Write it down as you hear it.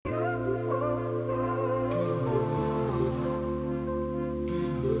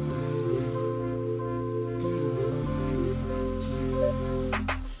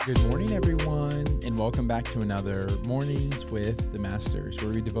Good morning, everyone, and welcome back to another Mornings with the Masters,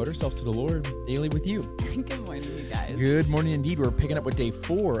 where we devote ourselves to the Lord daily with you. Good morning, you guys. Good morning indeed. We're picking up with day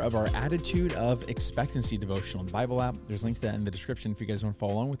 4 of our Attitude of Expectancy devotional in the Bible app. There's links to that in the description if you guys want to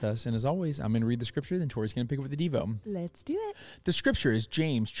follow along with us. And as always, I'm going to read the scripture, then Tori's going to pick up with the Devo. Let's do it. The scripture is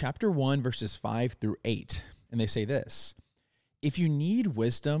James chapter 1, verses 5 through 8. And they say this: "If you need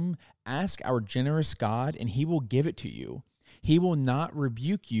wisdom, ask our generous God, and he will give it to you. He will not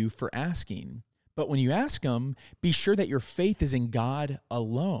rebuke you for asking. But when you ask him, be sure that your faith is in God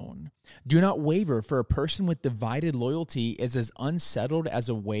alone. Do not waver, for a person with divided loyalty is as unsettled as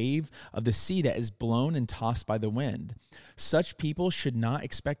a wave of the sea that is blown and tossed by the wind. Such people should not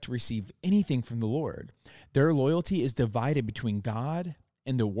expect to receive anything from the Lord. Their loyalty is divided between God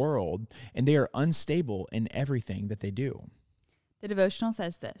and the world, and they are unstable in everything that they do." The devotional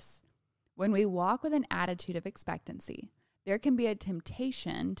says this: when we walk with an attitude of expectancy, there can be a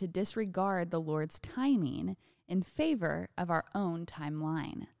temptation to disregard the Lord's timing in favor of our own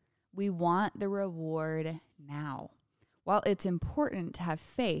timeline. We want the reward now. While it's important to have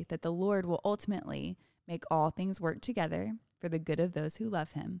faith that the Lord will ultimately make all things work together for the good of those who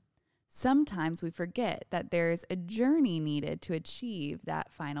love him, sometimes we forget that there's a journey needed to achieve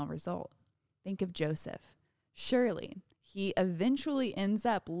that final result. Think of Joseph. Surely, he eventually ends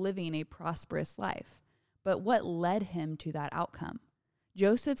up living a prosperous life. But what led him to that outcome?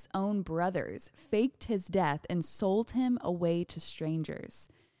 Joseph's own brothers faked his death and sold him away to strangers.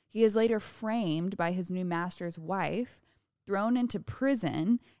 He is later framed by his new master's wife, thrown into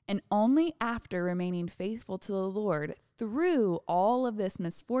prison, and only after remaining faithful to the Lord through all of this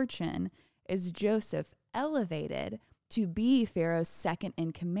misfortune is Joseph elevated to be Pharaoh's second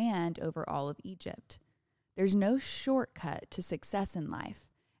in command over all of Egypt. There's no shortcut to success in life.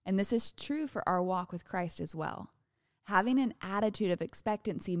 And this is true for our walk with Christ as well. Having an attitude of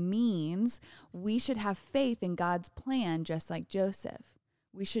expectancy means we should have faith in God's plan just like Joseph.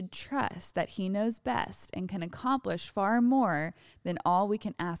 We should trust that he knows best and can accomplish far more than all we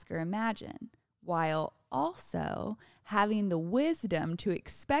can ask or imagine, while also having the wisdom to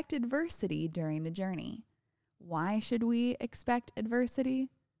expect adversity during the journey. Why should we expect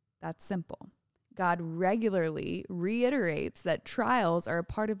adversity? That's simple. God regularly reiterates that trials are a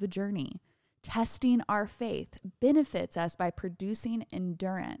part of the journey. Testing our faith benefits us by producing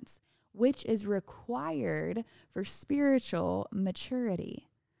endurance, which is required for spiritual maturity.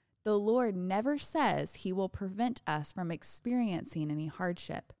 The Lord never says he will prevent us from experiencing any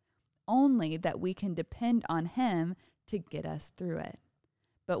hardship, only that we can depend on him to get us through it.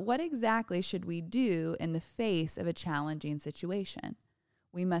 But what exactly should we do in the face of a challenging situation?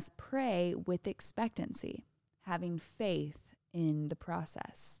 We must pray with expectancy, having faith in the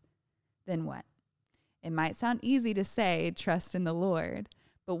process. Then what? It might sound easy to say, trust in the Lord,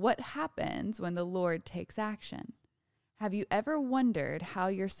 but what happens when the Lord takes action? Have you ever wondered how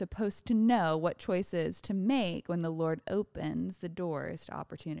you're supposed to know what choices to make when the Lord opens the doors to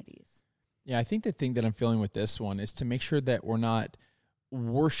opportunities? Yeah, I think the thing that I'm feeling with this one is to make sure that we're not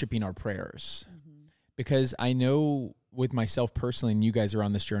worshiping our prayers. Because I know with myself personally, and you guys are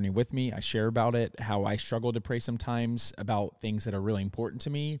on this journey with me, I share about it, how I struggle to pray sometimes about things that are really important to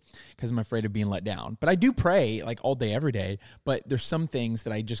me because I'm afraid of being let down. But I do pray like all day, every day. But there's some things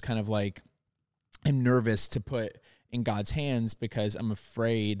that I just kind of like am nervous to put in God's hands because I'm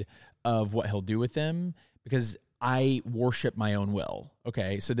afraid of what he'll do with them because I worship my own will.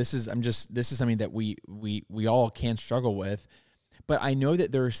 Okay. So this is something that we all can struggle with. But I know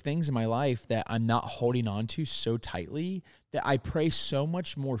that there's things in my life that I'm not holding on to so tightly that I pray so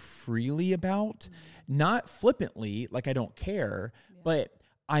much more freely about, not flippantly, like I don't care, but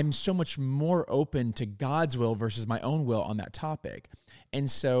I'm so much more open to God's will versus my own will on that topic. And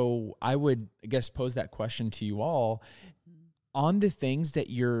so I would, I guess, pose that question to you all on the things that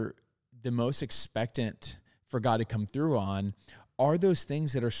you're the most expectant for God to come through on. Are those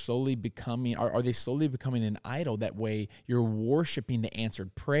things that are slowly becoming, are they slowly becoming an idol? That way you're worshiping the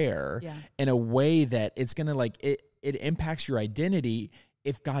answered prayer in a way that it's going to like, it impacts your identity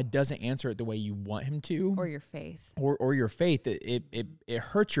if God doesn't answer it the way you want him to. Or your faith. Or your faith. It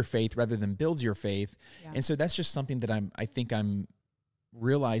hurts your faith rather than builds your faith. Yeah. And so that's just something that I think I'm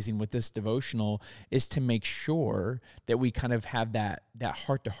realizing with this devotional is to make sure that we kind of have that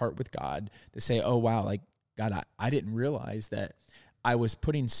heart to heart with God to say, oh, wow, like, God, I didn't realize that I was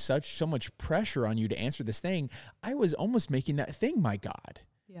putting so much pressure on you to answer this thing. I was almost making that thing my God.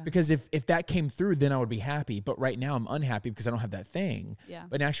 Yeah. Because if that came through, then I would be happy. But right now I'm unhappy because I don't have that thing. Yeah.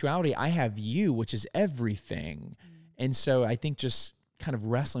 But in actuality, I have you, which is everything. And so I think just kind of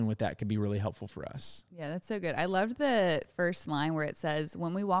wrestling with that could be really helpful for us. Yeah, that's so good. I loved the first line where it says,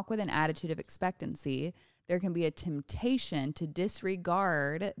 when we walk with an attitude of expectancy, there can be a temptation to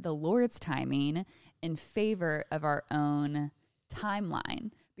disregard the Lord's timing in favor of our own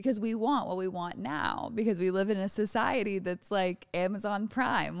timeline, because we want what we want now, because we live in a society that's like Amazon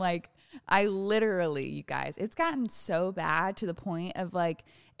Prime. Like, I literally, you guys, it's gotten so bad to the point of like,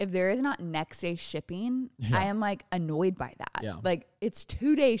 if there is not next day shipping, I am like annoyed by that. Yeah. Like, it's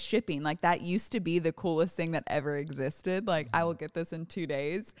 2 day shipping. Like, that used to be the coolest thing that ever existed. Like, I will get this in 2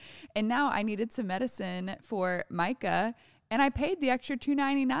 days. And now I needed some medicine for Micah, and I paid the extra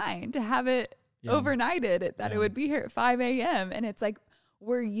 $2.99 to have it overnighted, that it would be here at 5 a.m. And it's like,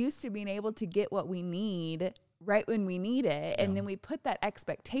 we're used to being able to get what we need right when we need it. And then we put that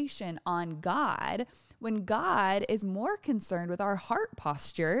expectation on God, when God is more concerned with our heart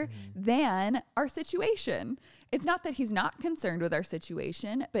posture than our situation. It's not that he's not concerned with our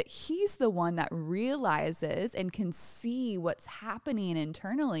situation, but he's the one that realizes and can see what's happening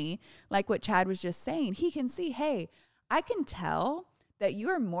internally. Like what Chad was just saying, he can see, hey, I can tell that you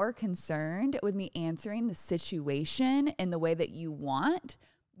are more concerned with me answering the situation in the way that you want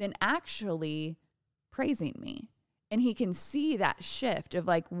than actually praising me. And he can see that shift of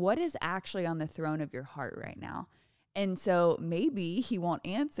like, what is actually on the throne of your heart right now? And so maybe he won't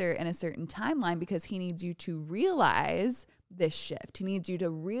answer in a certain timeline because he needs you to realize this shift. He needs you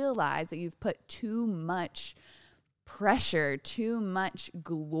to realize that you've put too much pressure, too much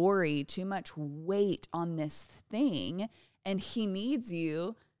glory, too much weight on this thing. And he needs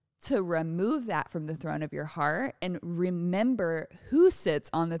you to remove that from the throne of your heart and remember who sits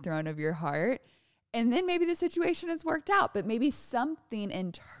on the throne of your heart. And then maybe the situation is worked out, but maybe something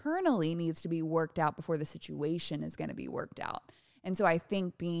internally needs to be worked out before the situation is going to be worked out. And so I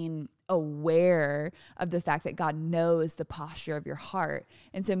think being aware of the fact that God knows the posture of your heart.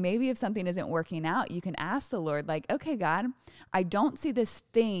 And so maybe if something isn't working out, you can ask the Lord, like, okay, God, I don't see this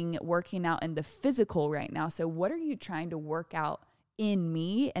thing working out in the physical right now. So what are you trying to work out in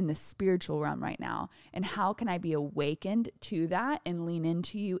me in the spiritual realm right now? And how can I be awakened to that and lean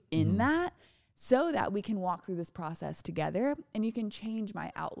into you in that, so that we can walk through this process together and you can change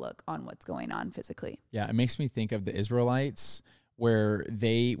my outlook on what's going on physically? Yeah, it makes me think of the Israelites, where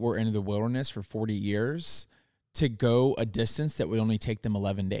they were in the wilderness for 40 years to go a distance that would only take them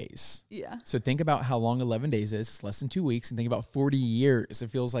 11 days. Yeah. So think about how long 11 days is. It's less than 2 weeks. And think about 40 years.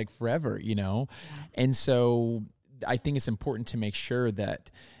 It feels like forever, you know? Yeah. And so I think it's important to make sure that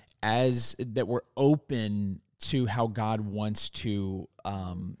that we're open to how God wants to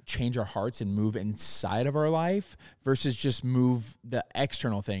change our hearts and move inside of our life versus just move the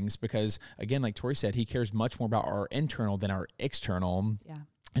external things. Because again, like Tori said, he cares much more about our internal than our external. Yeah.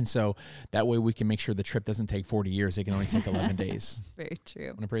 And so that way we can make sure the trip doesn't take 40 years. It can only take 11 days. Very true.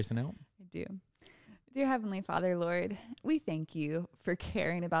 Want to praise the note? I do. Dear Heavenly Father, Lord, we thank you for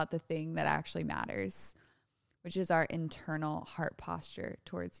caring about the thing that actually matters, which is our internal heart posture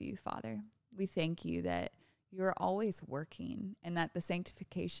towards you, Father. We thank you that you're always working and that the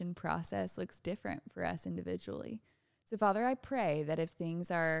sanctification process looks different for us individually. So, Father, I pray that if things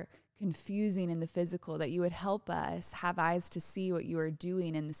are confusing in the physical, that you would help us have eyes to see what you are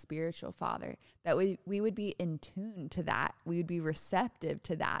doing in the spiritual, Father, that we would be in tune to that. We would be receptive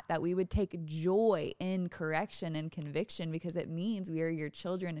to that, that we would take joy in correction and conviction because it means we are your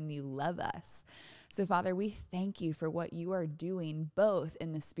children and you love us. So, Father, we thank you for what you are doing both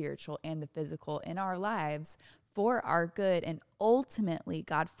in the spiritual and the physical in our lives for our good and ultimately,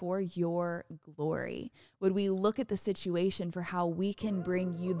 God, for your glory. Would we look at the situation for how we can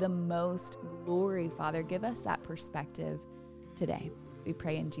bring you the most glory, Father? Give us that perspective today. We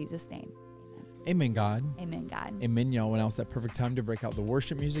pray in Jesus' name. Amen, God. Amen, God. Amen, y'all. When else that perfect time to break out the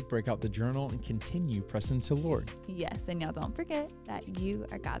worship music, break out the journal, and continue pressing to the Lord. Yes, and y'all don't forget that you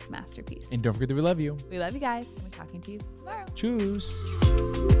are God's masterpiece. And don't forget that we love you. We love you guys, and we're talking to you tomorrow. Tschüss.